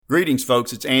Greetings,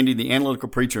 folks. It's Andy, the Analytical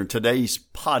Preacher. In today's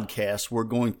podcast, we're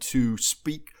going to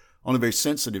speak on a very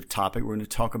sensitive topic. We're going to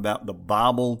talk about the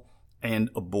Bible and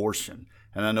abortion.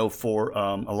 And I know for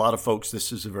a lot of folks,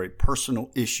 this is a very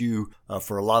personal issue.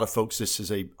 For a lot of folks, this is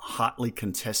a hotly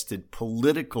contested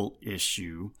political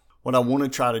issue. What I want to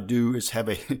try to do is have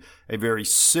a very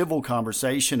civil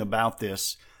conversation about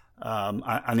this.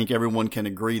 I think everyone can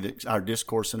agree that our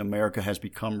discourse in America has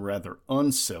become rather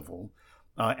uncivil.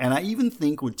 And I even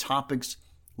think with topics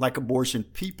like abortion,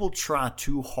 people try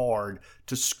too hard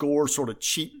to score sort of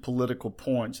cheap political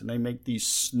points. And they make these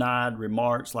snide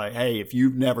remarks like, hey, if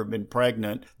you've never been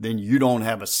pregnant, then you don't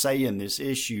have a say in this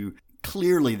issue.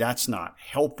 Clearly, that's not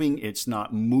helping. It's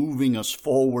not moving us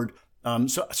forward.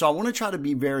 So I want to try to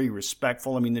be very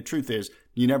respectful. I mean, the truth is,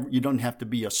 you don't have to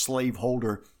be a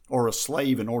slaveholder or a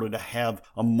slave in order to have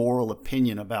a moral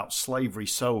opinion about slavery.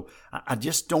 So I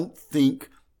just don't think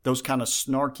those kind of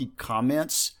snarky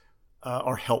comments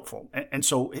are helpful. And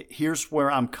so here's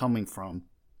where I'm coming from.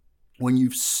 When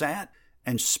you've sat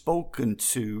and spoken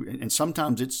to, and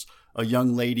sometimes it's a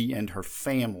young lady and her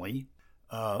family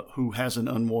who has an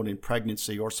unwanted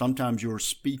pregnancy, or sometimes you're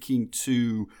speaking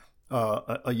to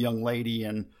a young lady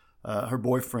and her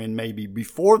boyfriend maybe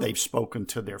before they've spoken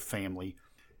to their family,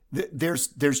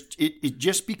 it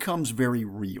just becomes very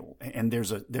real, and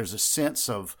there's a sense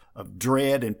of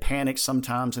dread and panic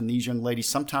sometimes in these young ladies.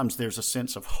 Sometimes there's a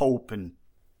sense of hope and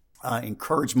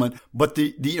encouragement, but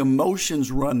the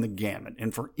emotions run the gamut.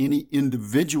 And for any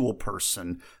individual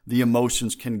person, the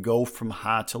emotions can go from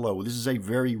high to low. This is a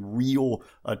very real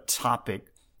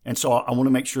topic, and so I want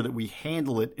to make sure that we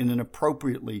handle it in an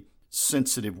appropriately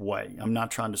sensitive way. I'm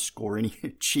not trying to score any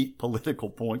cheap political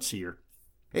points here.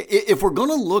 If we're going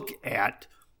to look at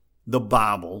the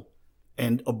Bible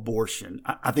and abortion,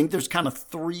 I think there's kind of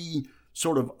three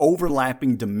sort of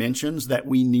overlapping dimensions that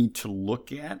we need to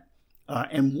look at.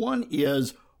 And one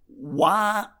is,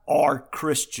 why are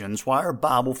Christians, why are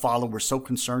Bible followers so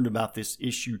concerned about this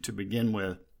issue to begin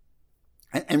with?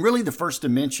 And really the first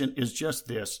dimension is just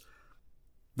this.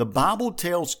 The Bible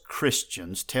tells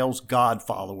Christians, tells God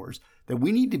followers, that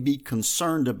we need to be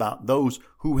concerned about those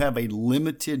who have a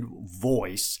limited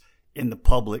voice in the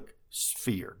public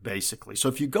sphere, basically. So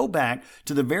if you go back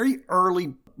to the very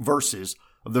early verses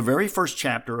of the very first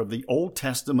chapter of the Old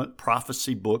Testament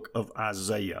prophecy book of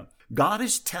Isaiah, God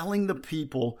is telling the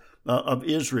people of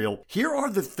Israel, here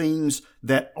are the things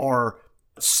that are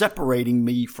separating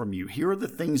me from you. Here are the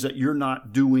things that you're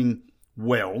not doing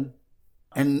well.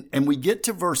 And we get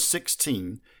to verse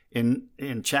 16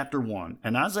 in chapter 1.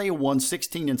 And Isaiah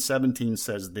 1:16 and 17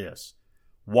 says this: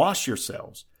 wash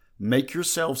yourselves, make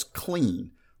yourselves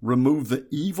clean, remove the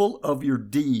evil of your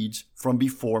deeds from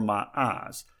before my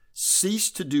eyes.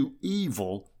 Cease to do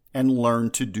evil and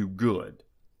learn to do good.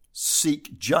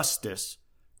 Seek justice,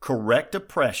 correct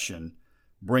oppression,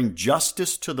 bring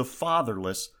justice to the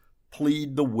fatherless,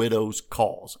 plead the widow's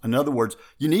cause. In other words,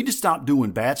 you need to stop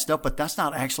doing bad stuff, but that's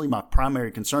not actually my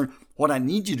primary concern. What I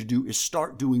need you to do is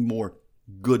start doing more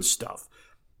good stuff.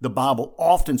 The Bible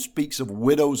often speaks of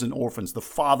widows and orphans, the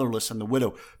fatherless and the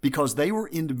widow, because they were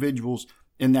individuals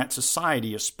in that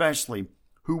society, especially,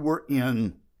 who were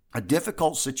in a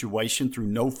difficult situation through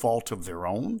no fault of their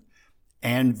own,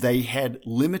 and they had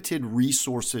limited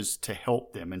resources to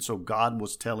help them. And so God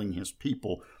was telling his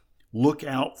people, look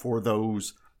out for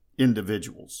those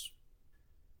individuals.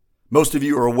 Most of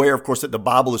you are aware, of course, that the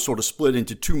Bible is sort of split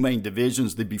into two main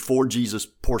divisions, the before Jesus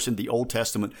portion, the Old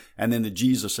Testament, and then the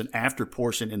Jesus and after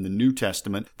portion in the New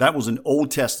Testament. That was an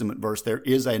Old Testament verse. There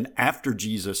is an after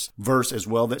Jesus verse as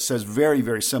well that says very,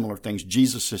 very similar things.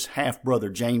 Jesus' half-brother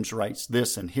James writes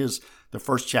this in the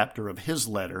first chapter of his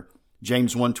letter.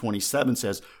 James 1:27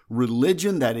 says,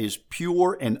 religion that is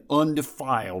pure and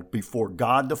undefiled before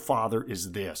God the Father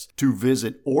is this: to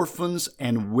visit orphans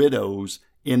and widows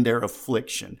in their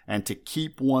affliction, and to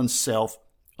keep oneself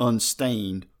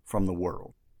unstained from the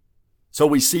world. So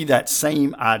we see that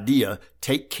same idea.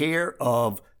 Take care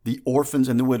of the orphans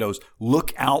and the widows.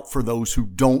 Look out for those who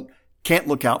can't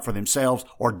look out for themselves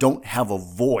or don't have a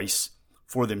voice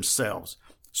for themselves.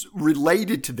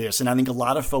 Related to this, and I think a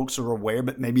lot of folks are aware,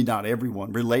 but maybe not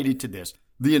everyone, related to this,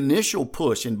 the initial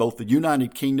push in both the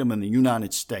United Kingdom and the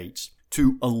United States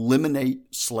to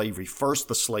eliminate slavery, first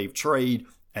the slave trade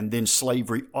and then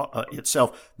slavery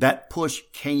itself, that push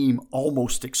came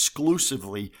almost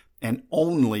exclusively and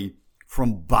only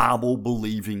from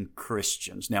Bible-believing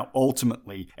Christians. Now,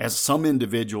 ultimately, as some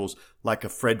individuals like a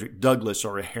Frederick Douglass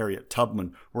or a Harriet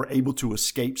Tubman were able to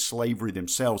escape slavery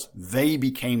themselves, they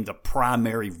became the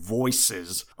primary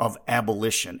voices of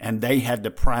abolition, and they had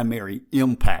the primary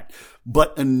impact.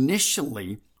 But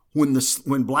initially,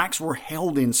 When blacks were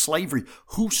held in slavery,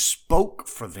 who spoke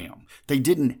for them? They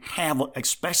didn't have,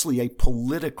 especially a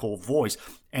political voice.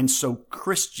 And so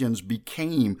Christians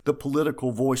became the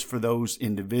political voice for those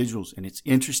individuals. And it's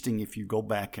interesting if you go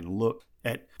back and look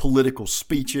at political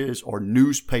speeches or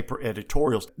newspaper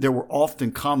editorials, there were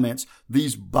often comments,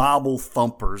 these Bible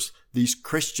thumpers, these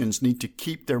Christians need to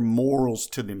keep their morals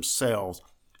to themselves.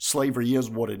 Slavery is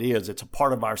what it is. It's a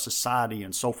part of our society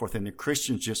and so forth. And the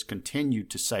Christians just continue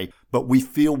to say, but we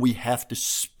feel we have to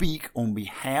speak on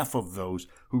behalf of those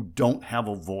who don't have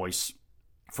a voice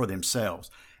for themselves.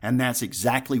 And that's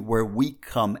exactly where we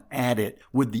come at it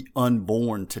with the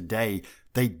unborn today.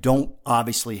 They don't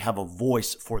obviously have a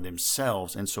voice for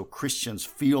themselves. And so Christians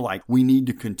feel like we need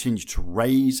to continue to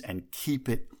raise and keep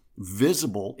it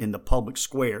visible in the public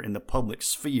square, in the public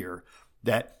sphere,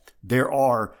 that there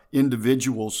are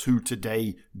individuals who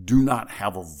today do not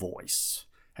have a voice.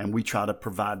 And we try to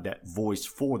provide that voice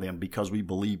for them because we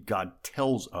believe God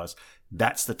tells us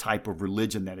that's the type of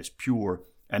religion that is pure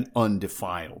and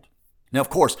undefiled. Now, of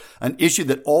course, an issue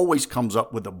that always comes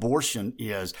up with abortion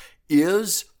is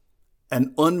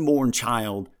an unborn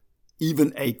child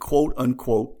even a quote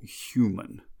unquote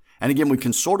human? And again, we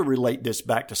can sort of relate this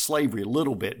back to slavery a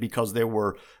little bit because there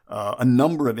were a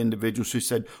number of individuals who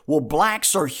said, well,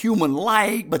 blacks are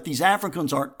human-like, but these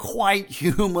Africans aren't quite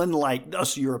human like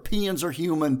us Europeans are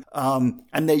human.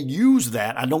 And they used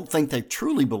that. I don't think they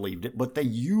truly believed it, but they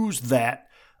used that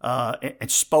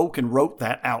and spoke and wrote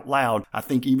that out loud, I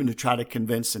think even to try to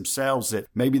convince themselves that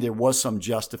maybe there was some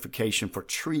justification for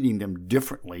treating them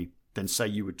differently than, say,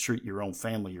 you would treat your own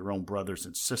family, your own brothers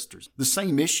and sisters. The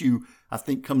same issue, I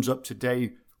think, comes up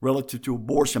today relative to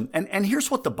abortion. And here's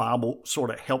what the Bible sort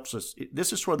of helps us.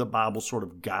 This is where the Bible sort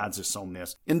of guides us on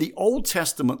this. In the Old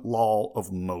Testament law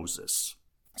of Moses,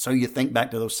 so you think back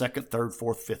to those 2nd, 3rd,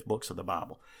 4th, 5th books of the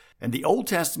Bible. In the Old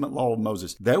Testament law of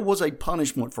Moses, there was a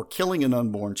punishment for killing an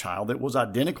unborn child that was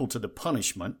identical to the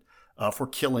punishment for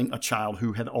killing a child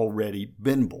who had already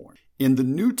been born. In the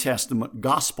New Testament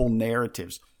gospel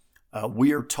narratives,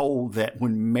 we are told that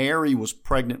when Mary was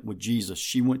pregnant with Jesus,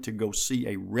 she went to go see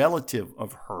a relative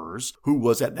of hers who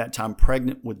was at that time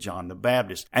pregnant with John the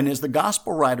Baptist. And as the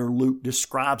gospel writer Luke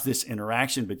describes this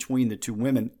interaction between the two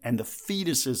women and the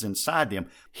fetuses inside them,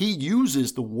 he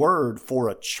uses the word for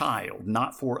a child,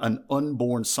 not for an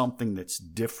unborn something that's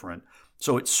different.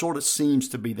 So it sort of seems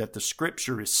to be that the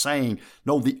scripture is saying,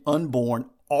 no, the unborn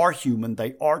are human,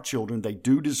 they are children, they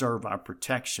do deserve our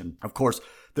protection. Of course,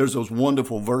 there's those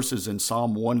wonderful verses in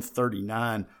Psalm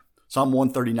 139. Psalm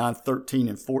 139, 13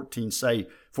 and 14 say,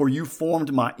 "For you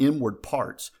formed my inward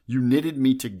parts. You knitted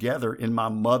me together in my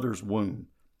mother's womb.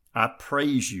 I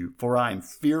praise you, for I am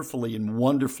fearfully and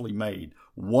wonderfully made.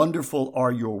 Wonderful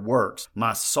are your works.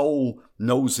 My soul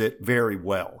knows it very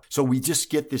well." So we just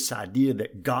get this idea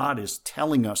that God is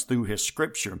telling us through his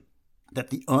scripture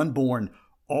that the unborn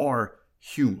are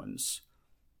humans.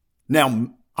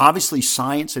 Now, obviously,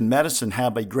 science and medicine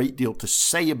have a great deal to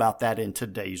say about that in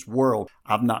today's world.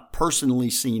 I've not personally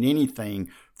seen anything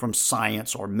from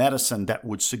science or medicine that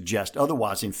would suggest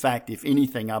otherwise. In fact, if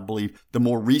anything, I believe the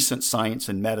more recent science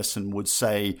and medicine would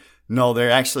say, no,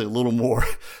 they're actually a little more,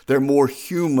 they're more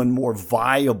human, more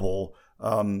viable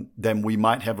than we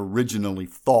might have originally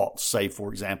thought, say,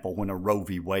 for example, when a Roe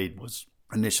v. Wade was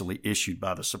initially issued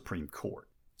by the Supreme Court.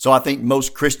 So I think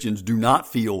most Christians do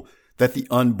not feel that the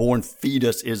unborn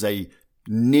fetus is a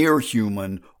near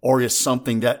human or is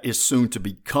something that is soon to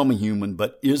become a human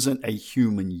but isn't a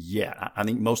human yet. I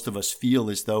think most of us feel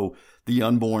as though the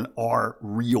unborn are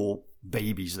real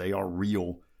babies. They are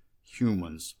real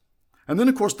humans. And then,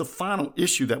 of course, the final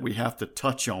issue that we have to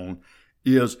touch on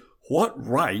is, what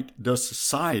right does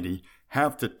society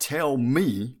have to tell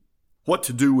me what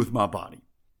to do with my body?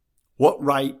 What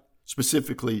right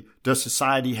specifically does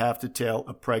society have to tell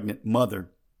a pregnant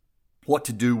mother what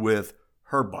to do with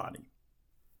her body?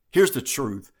 Here's the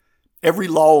truth. Every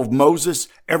law of Moses,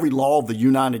 every law of the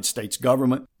United States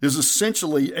government is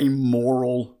essentially a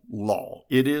moral law.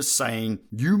 It is saying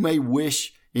you may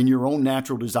wish in your own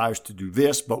natural desires to do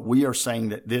this, but we are saying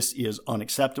that this is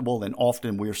unacceptable, and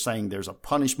often we are saying there's a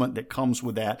punishment that comes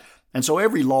with that. And so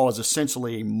every law is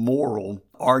essentially a moral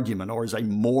argument or is a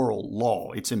moral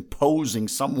law. It's imposing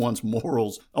someone's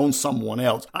morals on someone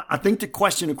else. I think the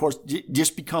question, of course,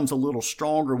 just becomes a little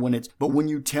stronger when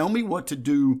you tell me what to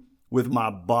do with my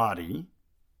body.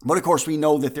 But of course, we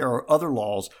know that there are other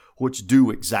laws which do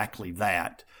exactly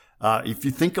that. If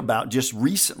you think about just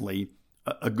recently,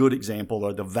 a good example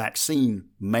are the vaccine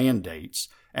mandates.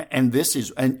 And this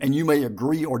is, and you may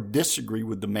agree or disagree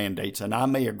with the mandates, and I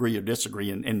may agree or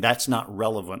disagree, and that's not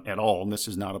relevant at all. And this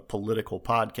is not a political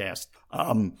podcast.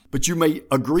 But you may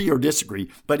agree or disagree.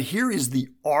 But here is the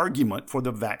argument for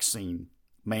the vaccine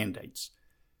mandates.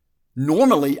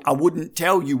 Normally, I wouldn't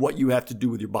tell you what you have to do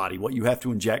with your body, what you have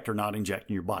to inject or not inject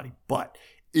in your body. But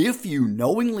if you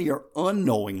knowingly or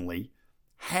unknowingly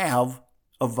have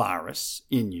a virus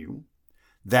in you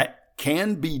that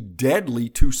can be deadly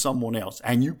to someone else,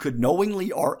 and you could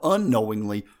knowingly or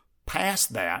unknowingly pass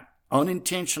that,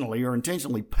 unintentionally or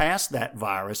intentionally pass that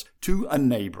virus to a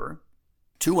neighbor,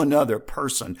 to another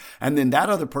person, and then that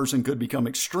other person could become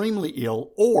extremely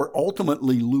ill or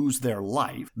ultimately lose their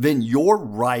life, then your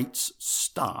rights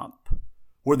stop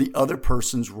where the other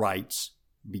person's rights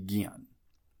begin.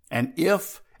 And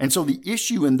so the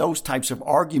issue in those types of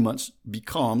arguments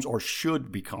becomes, or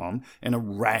should become, in a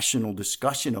rational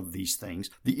discussion of these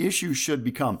things, the issue should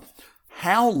become,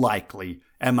 how likely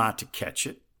am I to catch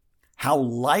it? How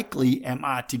likely am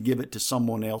I to give it to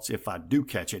someone else if I do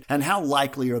catch it? And how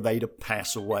likely are they to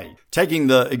pass away? Taking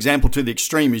the example to the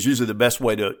extreme is usually the best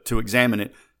way to examine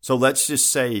it. So let's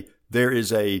just say there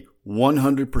is a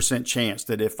 100% chance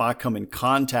that if I come in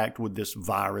contact with this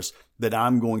virus, that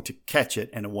I'm going to catch it,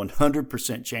 and a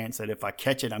 100% chance that if I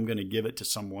catch it, I'm going to give it to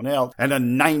someone else, and a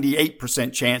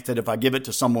 98% chance that if I give it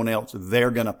to someone else,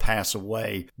 they're going to pass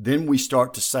away. Then we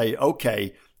start to say,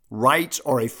 okay, rights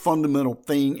are a fundamental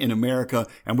thing in America,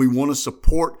 and we want to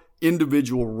support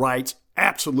individual rights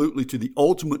absolutely to the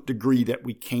ultimate degree that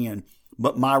we can.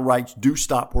 But my rights do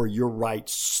stop where your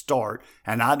rights start,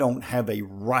 and I don't have a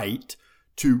right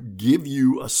to give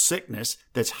you a sickness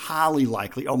that's highly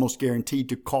likely, almost guaranteed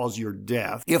to cause your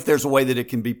death if there's a way that it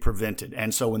can be prevented.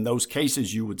 And so in those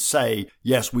cases, you would say,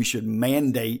 yes, we should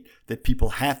mandate that people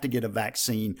have to get a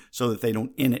vaccine so that they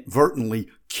don't inadvertently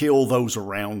kill those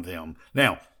around them.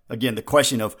 Now, again, the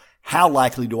question of how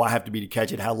likely do I have to be to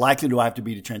catch it? How likely do I have to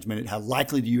be to transmit it? How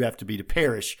likely do you have to be to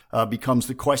perish? Becomes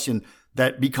the question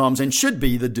that becomes and should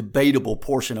be the debatable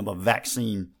portion of a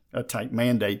vaccine type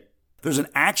mandate. There's an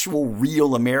actual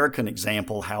real American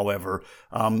example, however,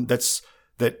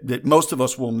 that most of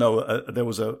us will know. There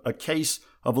was a case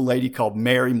of a lady called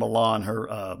Mary Milan.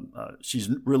 She's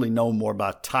really known more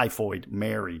by Typhoid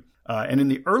Mary. And in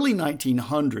the early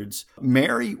 1900s,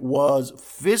 Mary was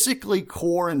physically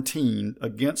quarantined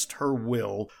against her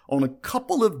will on a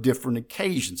couple of different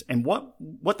occasions. And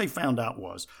what they found out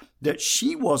was that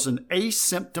she was an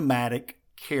asymptomatic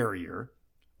carrier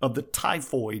of the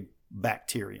typhoid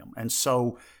bacterium. And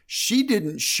so she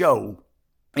didn't show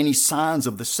any signs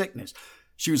of the sickness.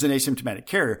 She was an asymptomatic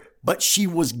carrier, but she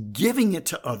was giving it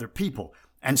to other people.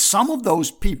 And some of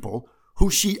those people who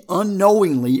she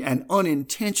unknowingly and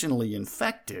unintentionally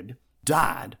infected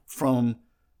died from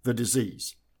the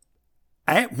disease.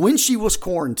 When she was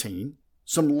quarantined,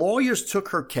 some lawyers took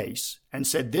her case and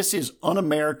said, this is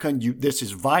un-American, this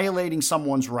is violating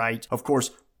someone's rights. Of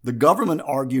course, the government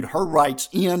argued her rights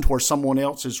end where someone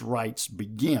else's rights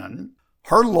begin.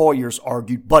 Her lawyers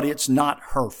argued, but it's not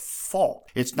her fault.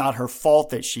 It's not her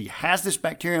fault that she has this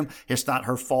bacterium. It's not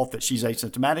her fault that she's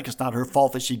asymptomatic. It's not her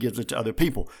fault that she gives it to other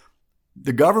people.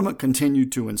 The government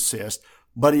continued to insist,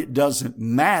 but it doesn't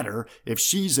matter if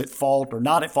she's at fault or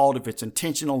not at fault, if it's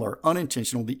intentional or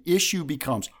unintentional. The issue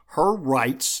becomes her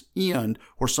rights end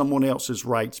where someone else's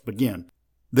rights begin.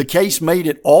 The case made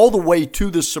it all the way to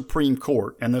the Supreme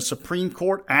Court, and the Supreme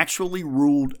Court actually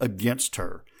ruled against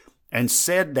her and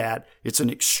said that it's an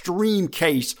extreme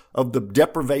case of the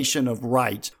deprivation of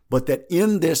rights, but that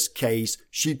in this case,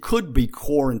 she could be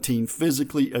quarantined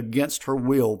physically against her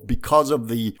will because of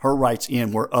the her rights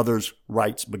end where others'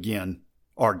 rights begin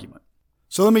argument.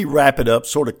 So let me wrap it up,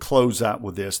 sort of close out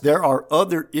with this. There are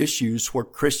other issues where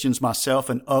Christians, myself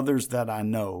and others that I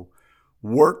know,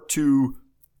 work to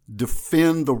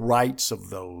defend the rights of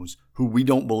those who we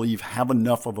don't believe have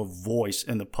enough of a voice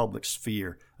in the public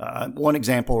sphere. One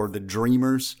example are the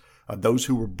dreamers, those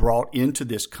who were brought into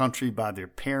this country by their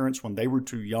parents when they were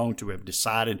too young to have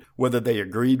decided whether they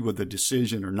agreed with the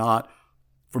decision or not.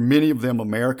 For many of them,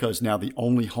 America is now the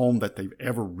only home that they've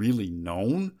ever really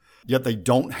known, yet they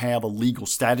don't have a legal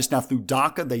status. Now, through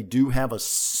DACA, they do have a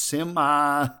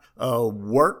semi-work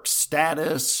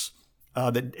status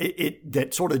that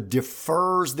sort of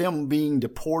defers them being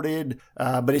deported,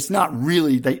 but it's not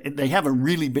really, they haven't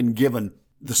really been given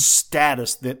the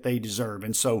status that they deserve.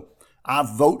 And so I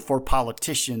vote for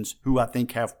politicians who I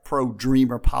think have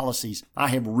pro-dreamer policies. I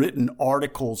have written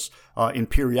articles in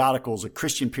periodicals,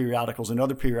 Christian periodicals and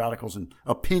other periodicals, and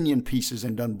opinion pieces,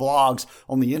 and done blogs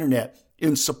on the internet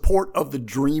in support of the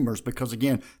dreamers because,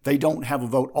 again, they don't have a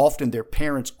vote. Often their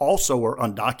parents also are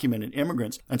undocumented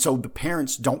immigrants, and so the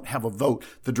parents don't have a vote.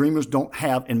 The dreamers don't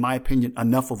have, in my opinion,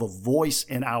 enough of a voice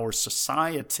in our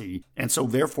society, and so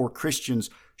therefore Christians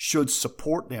should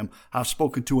support them. I've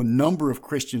spoken to a number of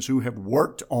Christians who have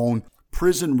worked on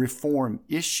prison reform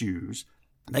issues.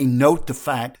 They note the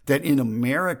fact that in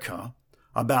America,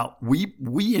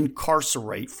 we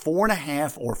incarcerate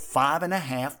 4.5 or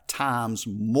 5.5 times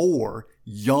more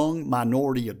young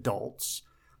minority adults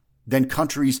than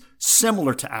countries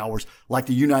similar to ours, like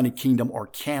the United Kingdom or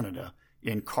Canada,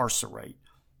 incarcerate.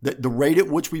 The rate at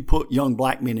which we put young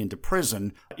black men into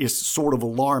prison is sort of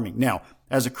alarming. Now,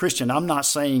 as a Christian, I'm not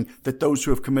saying that those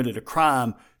who have committed a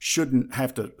crime shouldn't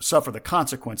have to suffer the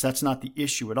consequence. That's not the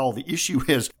issue at all. The issue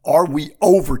is, are we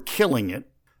overkilling it?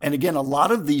 And again, a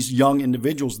lot of these young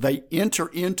individuals, they enter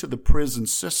into the prison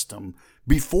system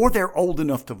before they're old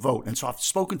enough to vote. And so I've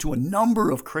spoken to a number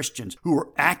of Christians who are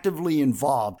actively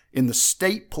involved in the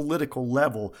state political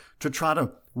level to try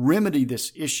to remedy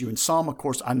this issue. And some, of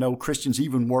course, I know Christians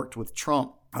even worked with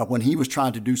Trump when he was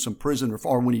trying to do some prison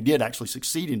reform, when he did actually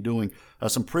succeed in doing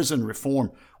some prison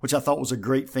reform, which I thought was a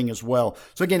great thing as well.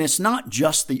 So again, it's not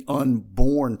just the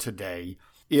unborn today.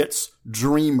 It's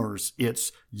dreamers,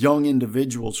 it's young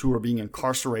individuals who are being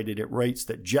incarcerated at rates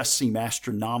that just seem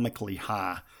astronomically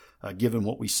high, given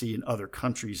what we see in other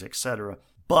countries, etc.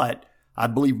 But I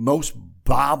believe most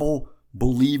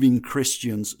Bible-believing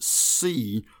Christians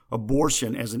see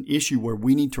abortion as an issue where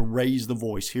we need to raise the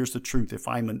voice. Here's the truth. If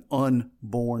I'm an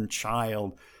unborn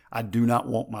child, I do not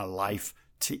want my life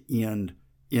to end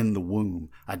in the womb.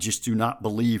 I just do not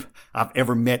believe I've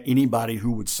ever met anybody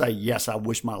who would say, yes, I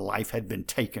wish my life had been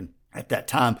taken at that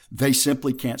time. They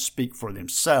simply can't speak for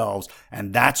themselves.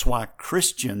 And that's why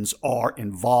Christians are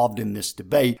involved in this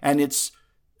debate. And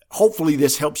hopefully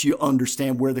this helps you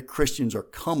understand where the Christians are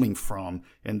coming from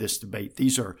in this debate.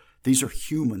 These are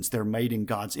humans. They're made in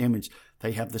God's image.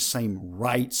 They have the same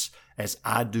rights as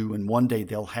I do, and one day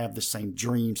they'll have the same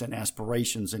dreams and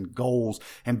aspirations and goals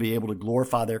and be able to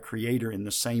glorify their Creator in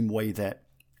the same way that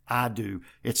I do.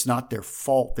 It's not their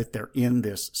fault that they're in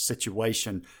this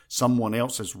situation. Someone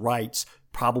else's rights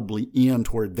probably end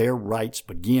where their rights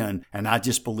begin, and I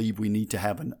just believe we need to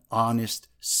have an honest,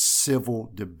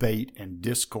 civil debate and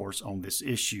discourse on this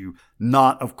issue,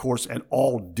 not, of course, at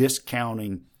all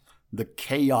discounting the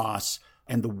chaos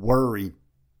and the worry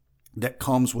that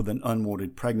comes with an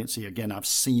unwanted pregnancy. Again, I've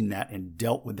seen that and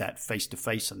dealt with that face to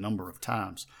face a number of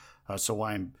times. So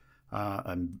I'm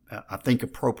I think,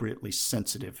 appropriately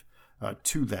sensitive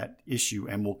to that issue,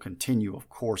 and will continue, of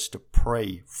course, to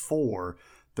pray for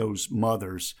those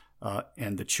mothers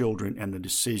and the children and the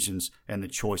decisions and the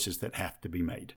choices that have to be made.